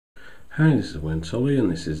Hi, this is Tully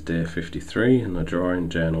and this is day 53 in the drawing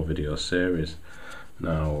journal video series.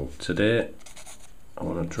 Now today I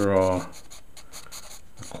want to draw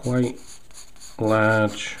a quite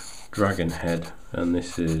large dragon head, and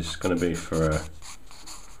this is going to be for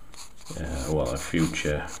a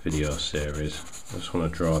future video series. I just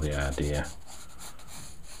want to draw the idea,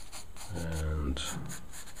 and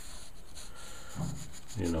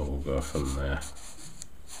we'll go from there.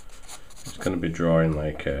 It's going to be drawing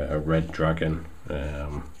like a red dragon.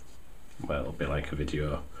 Well, it'll be like a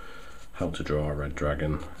video how to draw a red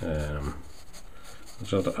dragon.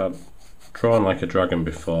 So I've drawn like a dragon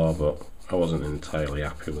before, but I wasn't entirely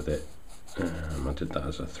happy with it. I did that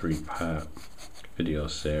as a 3-part video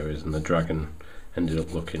series, and the dragon ended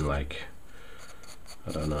up looking like,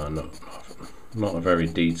 I don't know, not a very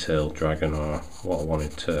detailed dragon or what I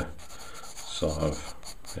wanted to sort of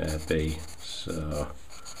be. So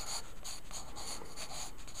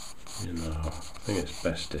I think it's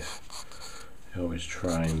best if you always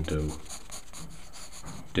try and do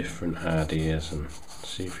different ideas and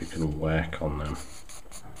see if you can work on them.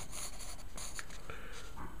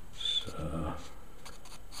 So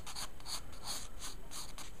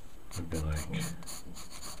maybe like the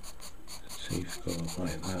teeth go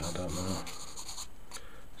like that, I don't know.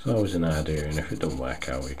 It's always an idea, and if it doesn't work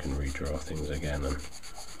out we can redraw things again, and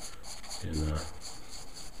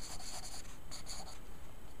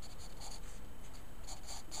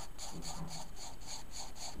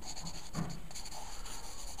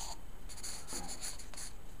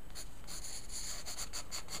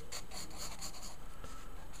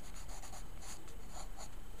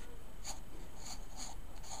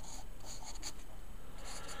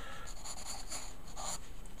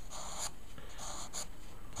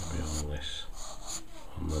all this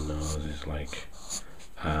on the nose is like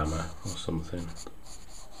armour or something.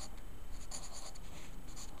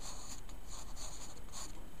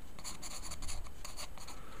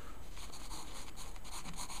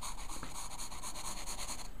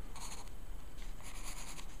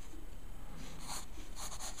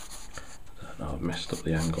 I've messed up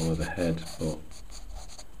the angle of the head, but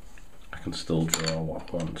I can still draw what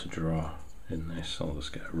I want to draw in this. I'll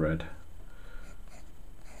just get red.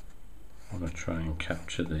 I want to try and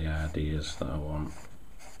capture the ideas that I want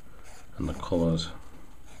and the colours.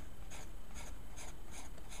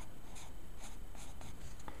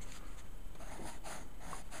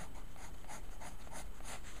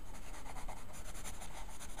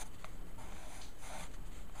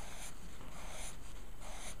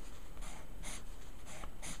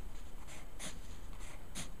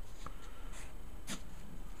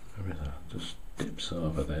 Maybe that just dips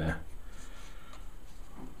over there.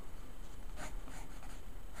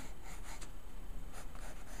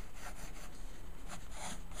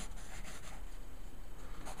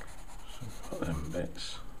 So put them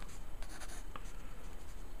bits.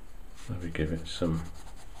 Maybe give it some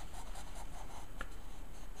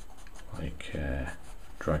like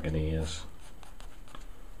dragon ears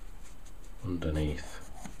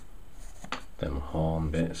underneath them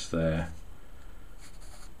horn bits there.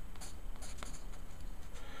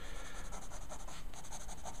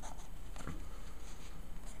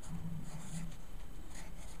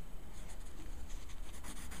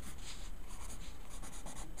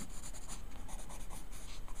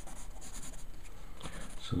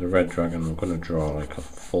 So the red dragon, I'm going to draw like a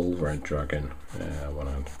full red dragon when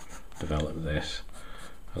I develop this.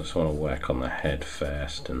 I just want to work on the head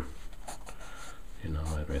first, and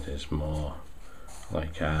maybe there's more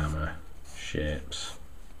like armour shapes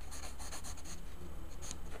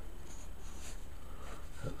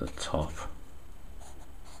at the top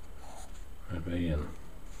maybe, and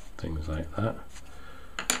things like that.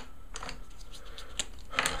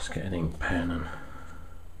 Let's get an ink pen and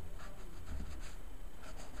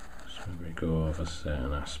maybe go over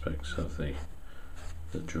certain aspects of the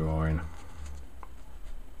drawing.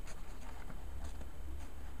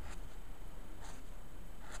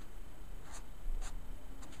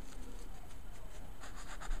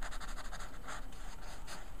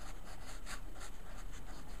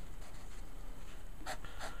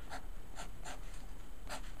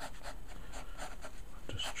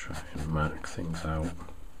 Just try and mark things out.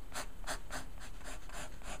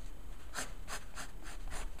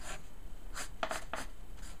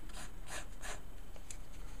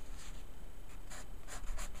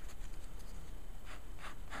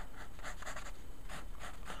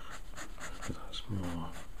 That's more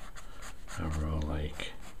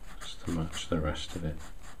arrow-like, just to match the rest of it.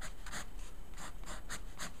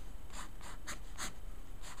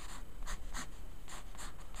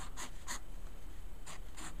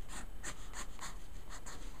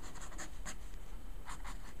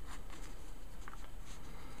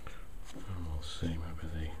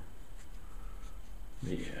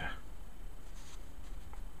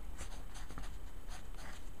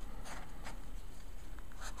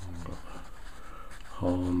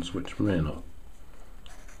 horns, which may not,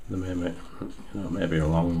 they may, maybe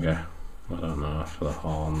longer, I don't know, for the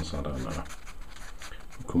horns, I don't know.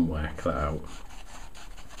 We can work that out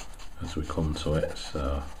as we come to it,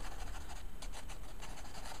 so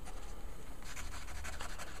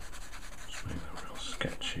just make that real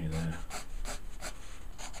sketchy there.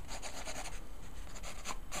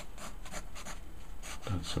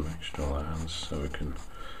 Add some extra lines so we can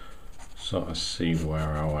sort of see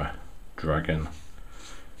where our dragon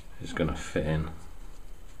is going to fit in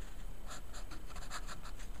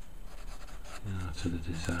to the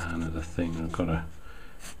design of the thing. I've got to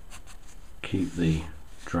keep the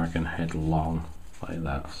dragon head long like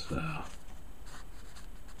that, so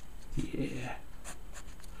yeah,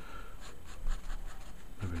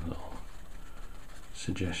 maybe little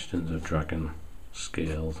suggestions of dragon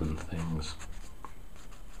scales and things,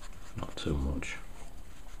 not too much.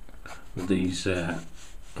 But these are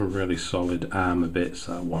really solid armour bits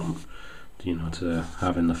that I want, to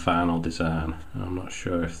have in the final design. I'm not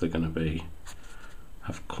sure if they're going to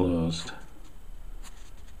have closed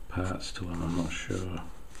parts to them, I'm not sure.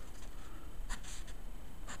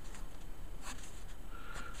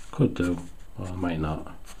 Could do, or I might not.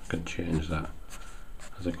 I can change that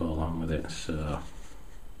as I go along with it, so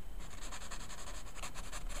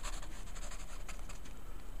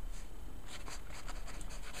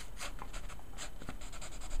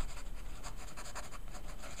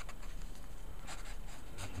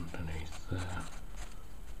underneath there.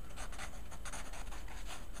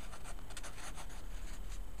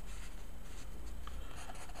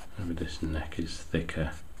 Maybe this neck is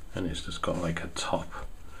thicker and it's just got like a top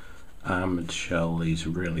armoured shell, these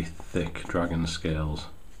really thick dragon scales.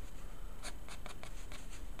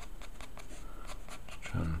 Just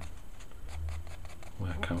try and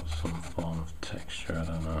work out some form of texture, I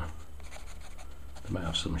don't know. They might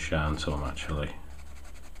have some shine to them actually.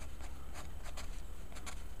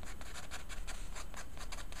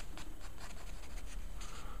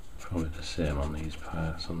 Probably the same on these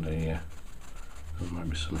parts under here. There might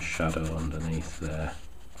be some shadow underneath there.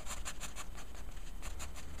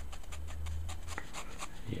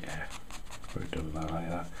 Yeah, we'll do that like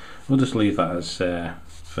that. We'll just leave that as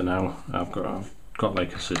for now. I've got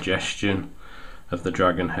like a suggestion of the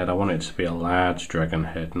dragon head. I want it to be a large dragon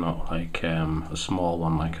head, not like a small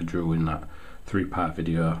one like I drew in that 3-part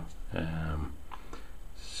video.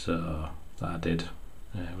 So that I did.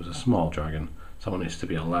 It was a small dragon, so I want it to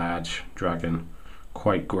be a large dragon,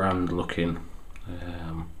 quite grand looking.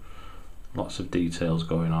 Lots of details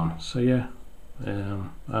going on. So yeah.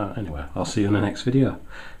 Anyway, I'll see you in the next video.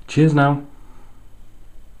 Cheers now.